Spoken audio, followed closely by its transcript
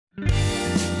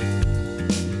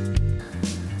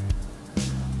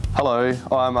Hello,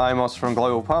 I'm Amos from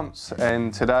Global Pumps,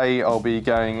 and today I'll be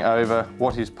going over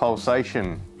what is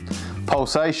pulsation.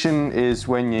 Pulsation is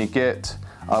when you get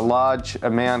a large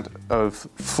amount of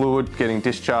fluid getting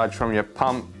discharged from your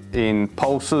pump in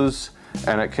pulses,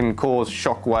 and it can cause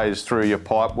shock waves through your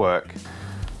pipework.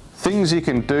 Things you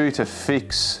can do to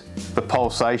fix the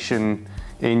pulsation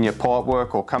in your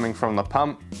pipework or coming from the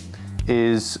pump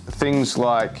is things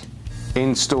like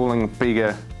installing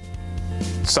bigger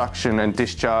suction and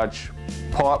discharge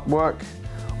pipework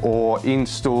or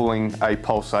installing a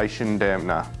pulsation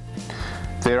dampener.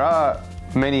 There are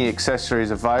many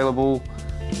accessories available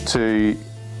to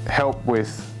help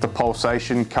with the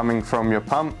pulsation coming from your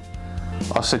pump.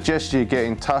 I suggest you get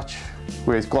in touch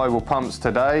with Global Pumps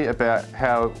today about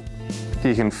how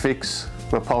you can fix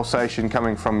the pulsation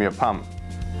coming from your pump.